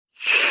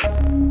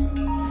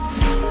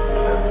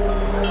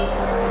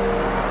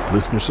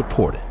Listener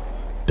supported.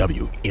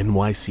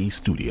 WNYC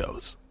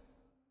Studios.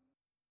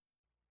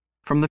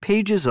 From the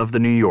pages of The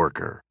New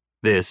Yorker,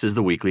 this is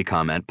the Weekly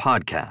Comment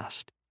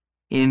podcast.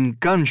 In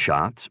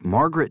Gunshots,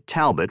 Margaret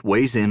Talbot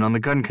weighs in on the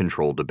gun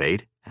control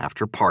debate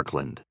after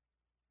Parkland.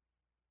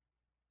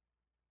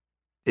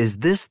 Is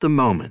this the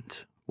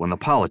moment when the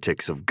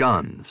politics of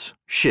guns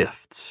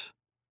shifts?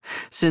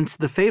 Since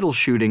the fatal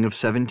shooting of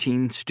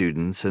 17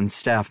 students and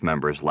staff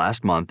members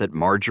last month at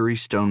Marjory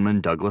Stoneman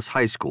Douglas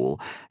High School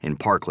in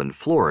Parkland,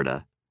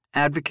 Florida,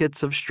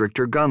 advocates of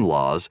stricter gun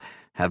laws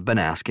have been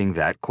asking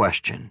that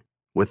question,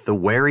 with the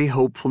wary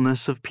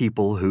hopefulness of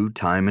people who,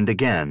 time and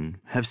again,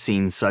 have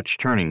seen such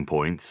turning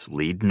points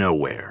lead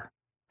nowhere.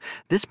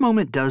 This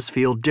moment does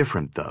feel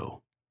different, though,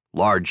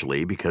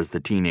 largely because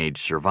the teenage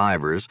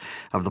survivors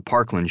of the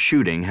Parkland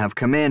shooting have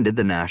commanded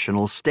the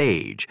national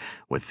stage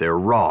with their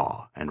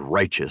raw and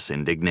righteous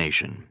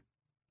indignation.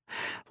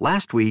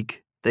 Last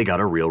week, they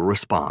got a real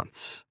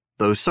response,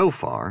 though so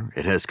far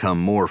it has come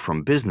more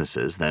from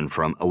businesses than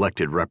from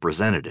elected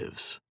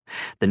representatives.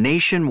 The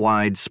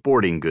nationwide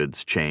sporting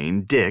goods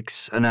chain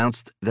Dick's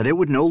announced that it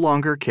would no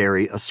longer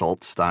carry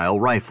assault-style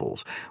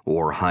rifles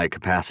or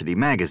high-capacity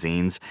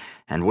magazines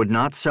and would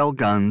not sell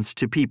guns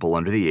to people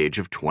under the age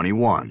of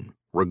 21,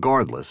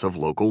 regardless of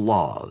local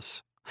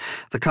laws.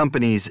 The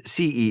company's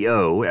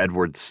CEO,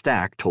 Edward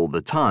Stack, told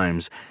The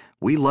Times,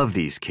 "We love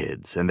these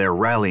kids and their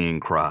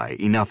rallying cry,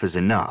 'Enough is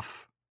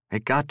enough.'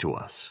 It got to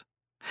us."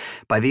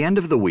 By the end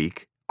of the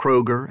week,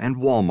 Kroger and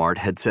Walmart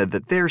had said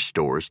that their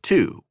stores,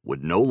 too,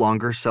 would no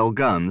longer sell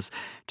guns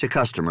to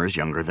customers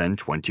younger than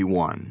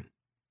 21.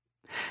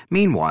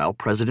 Meanwhile,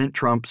 President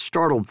Trump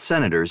startled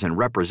senators and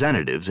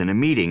representatives in a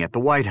meeting at the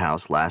White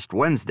House last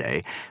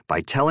Wednesday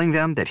by telling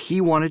them that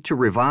he wanted to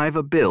revive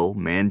a bill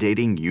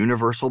mandating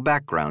universal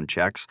background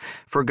checks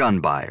for gun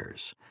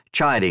buyers,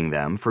 chiding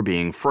them for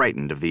being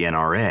frightened of the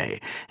NRA,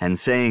 and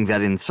saying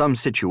that in some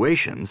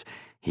situations,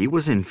 he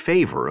was in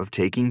favor of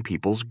taking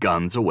people's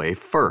guns away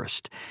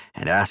first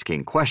and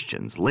asking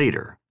questions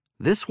later.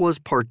 This was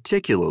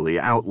particularly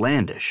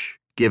outlandish,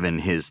 given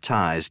his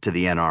ties to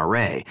the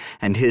NRA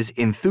and his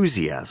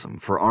enthusiasm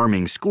for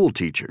arming school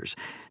teachers,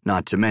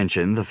 not to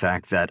mention the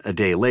fact that a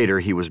day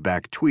later he was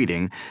back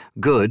tweeting,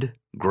 "Good,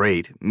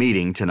 great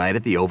meeting tonight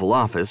at the Oval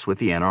Office with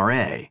the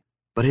NRA."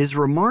 But his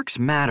remarks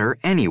matter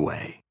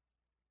anyway.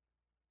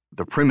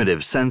 The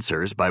primitive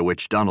censors by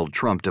which Donald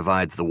Trump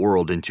divides the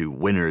world into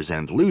winners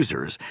and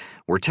losers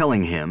were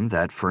telling him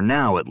that, for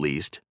now at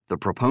least, the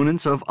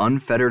proponents of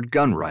unfettered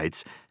gun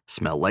rights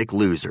smell like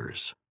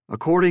losers.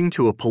 According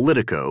to a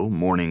Politico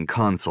Morning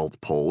Consult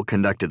poll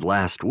conducted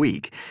last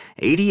week,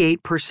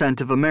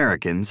 88% of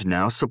Americans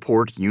now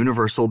support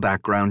universal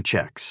background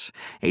checks.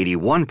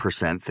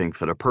 81% think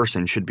that a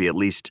person should be at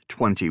least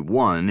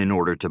 21 in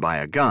order to buy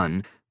a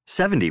gun.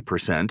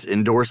 70%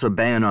 endorse a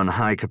ban on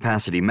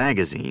high-capacity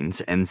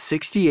magazines, and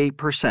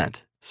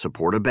 68%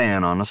 support a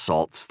ban on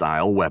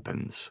assault-style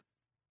weapons.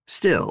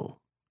 Still,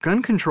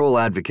 gun control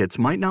advocates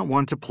might not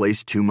want to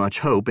place too much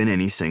hope in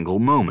any single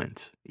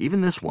moment, even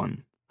this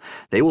one.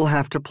 They will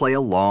have to play a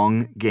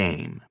long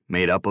game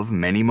made up of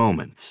many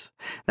moments.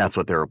 That's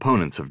what their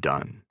opponents have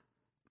done.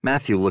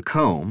 Matthew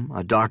Lacombe,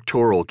 a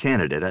doctoral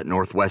candidate at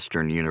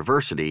Northwestern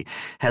University,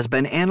 has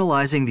been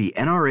analyzing the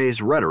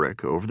NRA's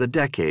rhetoric over the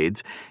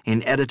decades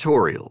in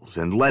editorials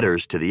and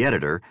letters to the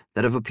editor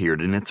that have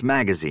appeared in its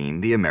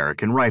magazine, The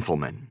American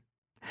Rifleman.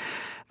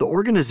 The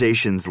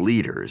organization's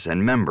leaders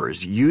and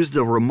members used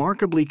a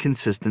remarkably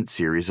consistent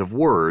series of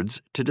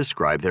words to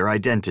describe their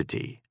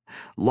identity: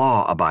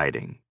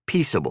 law-abiding,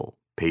 peaceable,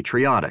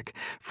 patriotic,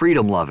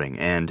 freedom-loving,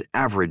 and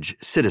average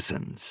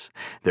citizens.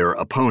 Their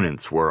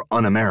opponents were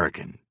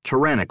un-American,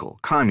 tyrannical,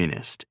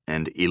 communist,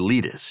 and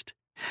elitist.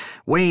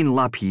 Wayne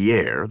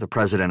LaPierre, the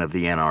president of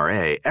the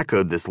NRA,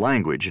 echoed this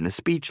language in a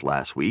speech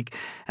last week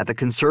at the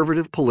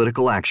Conservative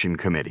Political Action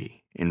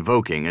Committee,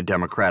 invoking a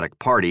Democratic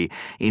Party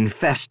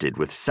infested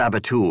with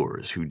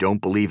saboteurs who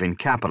don't believe in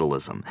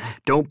capitalism,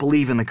 don't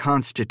believe in the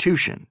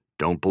Constitution,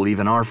 don't believe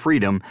in our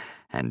freedom,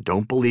 and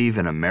don't believe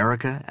in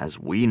America as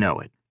we know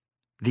it.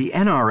 The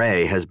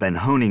NRA has been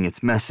honing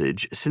its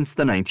message since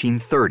the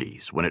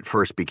 1930s, when it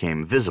first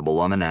became visible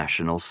on the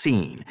national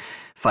scene,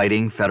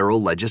 fighting federal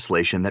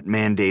legislation that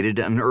mandated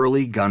an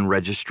early gun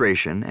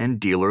registration and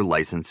dealer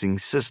licensing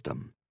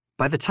system.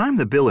 By the time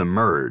the bill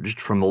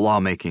emerged from the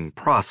lawmaking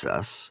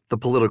process, the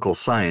political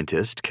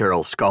scientist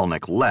Carol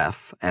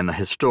Skolnick-Leff and the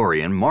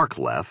historian Mark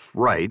Leff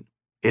write,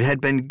 it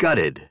had been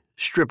gutted,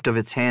 stripped of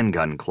its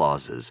handgun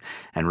clauses,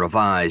 and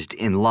revised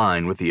in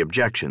line with the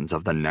objections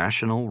of the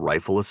National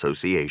Rifle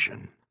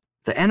Association.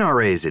 The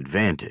NRA's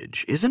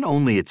advantage isn't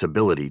only its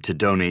ability to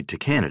donate to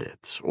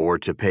candidates or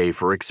to pay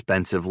for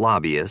expensive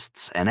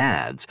lobbyists and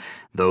ads,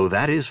 though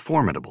that is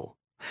formidable.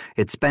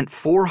 It spent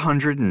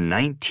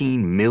 $419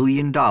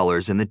 million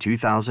in the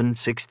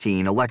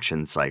 2016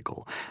 election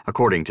cycle,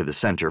 according to the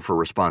Center for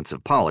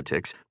Responsive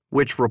Politics,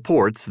 which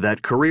reports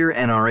that career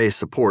NRA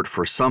support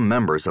for some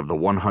members of the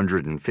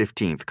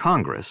 115th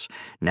Congress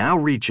now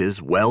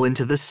reaches well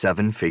into the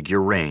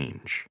seven-figure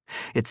range.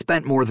 It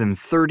spent more than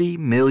 $30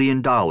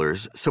 million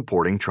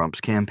supporting Trump's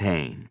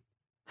campaign.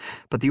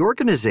 But the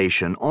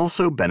organization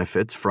also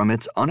benefits from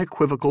its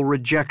unequivocal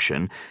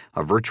rejection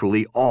of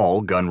virtually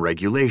all gun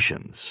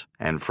regulations,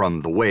 and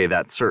from the way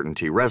that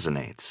certainty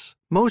resonates.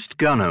 Most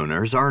gun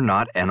owners are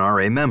not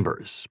NRA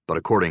members, but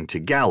according to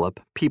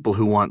Gallup, people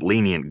who want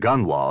lenient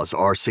gun laws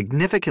are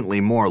significantly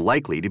more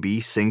likely to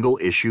be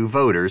single-issue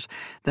voters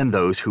than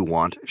those who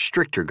want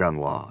stricter gun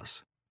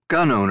laws.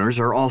 Gun owners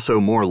are also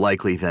more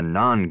likely than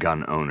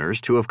non-gun owners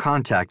to have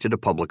contacted a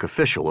public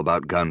official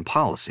about gun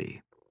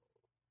policy.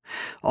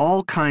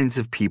 All kinds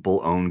of people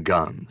own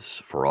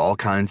guns, for all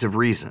kinds of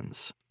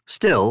reasons.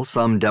 Still,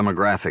 some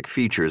demographic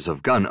features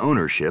of gun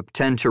ownership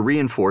tend to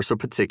reinforce a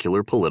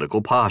particular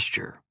political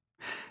posture.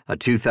 A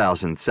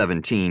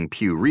 2017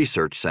 Pew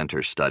Research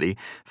Center study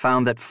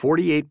found that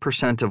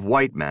 48% of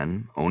white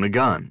men own a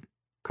gun,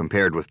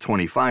 compared with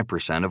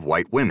 25% of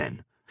white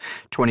women,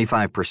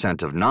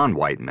 25% of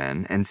non-white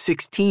men, and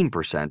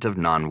 16% of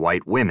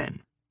non-white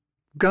women.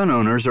 Gun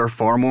owners are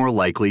far more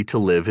likely to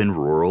live in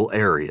rural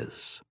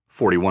areas.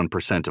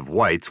 41% of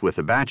whites with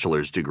a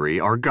bachelor's degree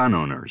are gun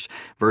owners,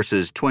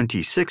 versus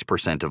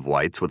 26% of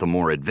whites with a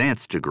more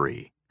advanced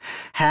degree.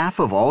 Half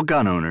of all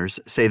gun owners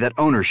say that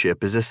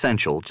ownership is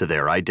essential to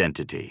their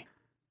identity.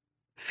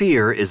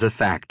 Fear is a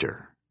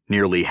factor.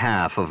 Nearly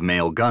half of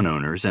male gun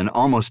owners and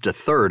almost a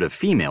third of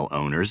female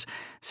owners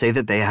say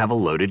that they have a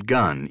loaded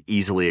gun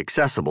easily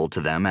accessible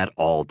to them at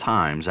all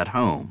times at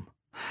home.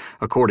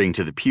 According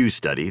to the Pew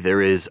study,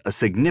 there is a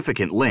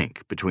significant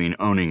link between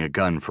owning a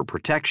gun for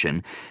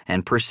protection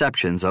and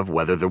perceptions of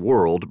whether the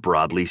world,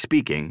 broadly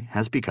speaking,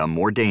 has become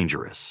more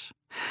dangerous.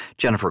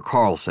 Jennifer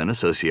Carlson, a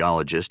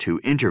sociologist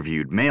who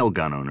interviewed male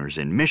gun owners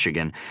in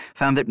Michigan,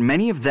 found that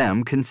many of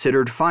them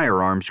considered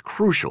firearms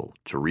crucial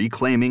to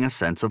reclaiming a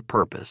sense of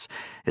purpose,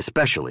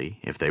 especially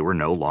if they were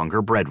no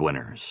longer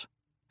breadwinners.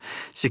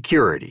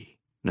 Security,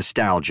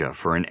 nostalgia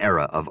for an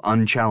era of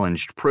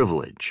unchallenged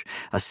privilege,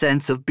 a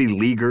sense of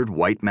beleaguered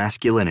white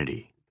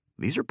masculinity.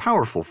 These are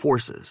powerful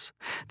forces.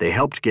 They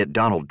helped get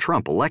Donald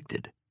Trump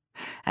elected.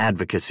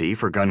 Advocacy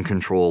for gun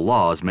control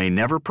laws may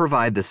never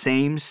provide the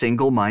same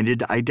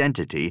single-minded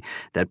identity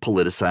that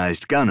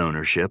politicized gun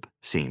ownership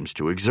seems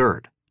to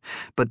exert.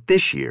 But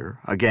this year,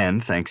 again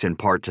thanks in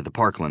part to the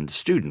Parkland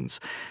students,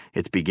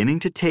 it's beginning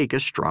to take a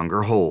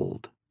stronger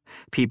hold.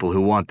 People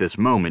who want this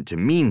moment to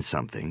mean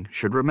something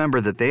should remember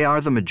that they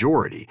are the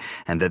majority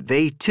and that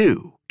they,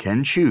 too,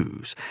 can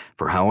choose,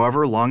 for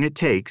however long it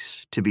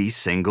takes, to be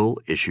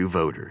single-issue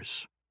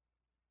voters.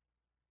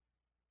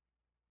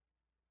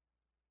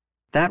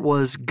 That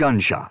was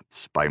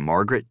Gunshots by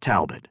Margaret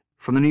Talbot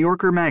from the New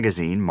Yorker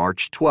magazine,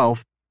 March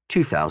 12,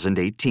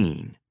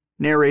 2018,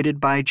 narrated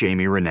by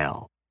Jamie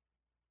Rennell.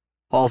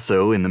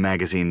 Also in the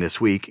magazine this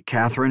week,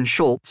 Catherine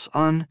Schultz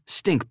on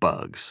stink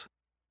bugs,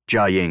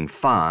 Jiaying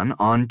Fan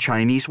on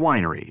Chinese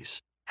wineries,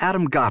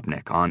 Adam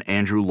Gopnik on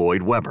Andrew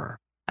Lloyd Webber,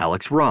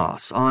 Alex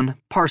Ross on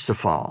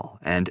Parsifal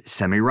and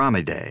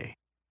Semiramis,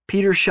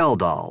 Peter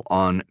Sheldal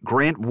on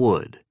Grant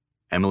Wood,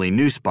 Emily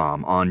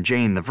Nussbaum on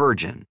Jane the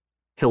Virgin,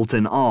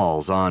 Hilton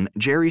Alls on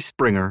Jerry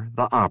Springer,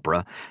 the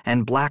Opera,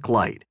 and Black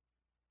Light,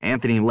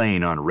 Anthony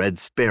Lane on Red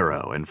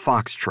Sparrow and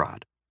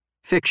Foxtrot,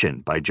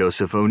 fiction by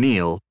Joseph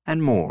O'Neill,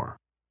 and more.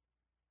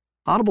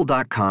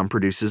 Audible.com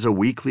produces a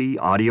weekly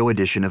audio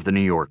edition of The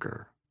New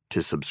Yorker.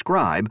 To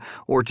subscribe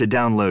or to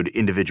download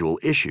individual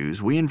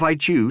issues, we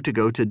invite you to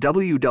go to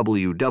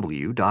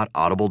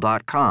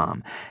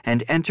www.audible.com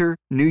and enter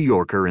New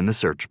Yorker in the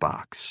search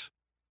box.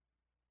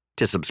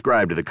 To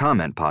subscribe to the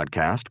Comment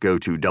Podcast, go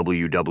to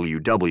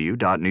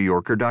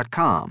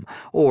www.newyorker.com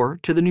or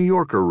to the New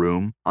Yorker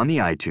Room on the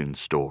iTunes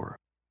Store.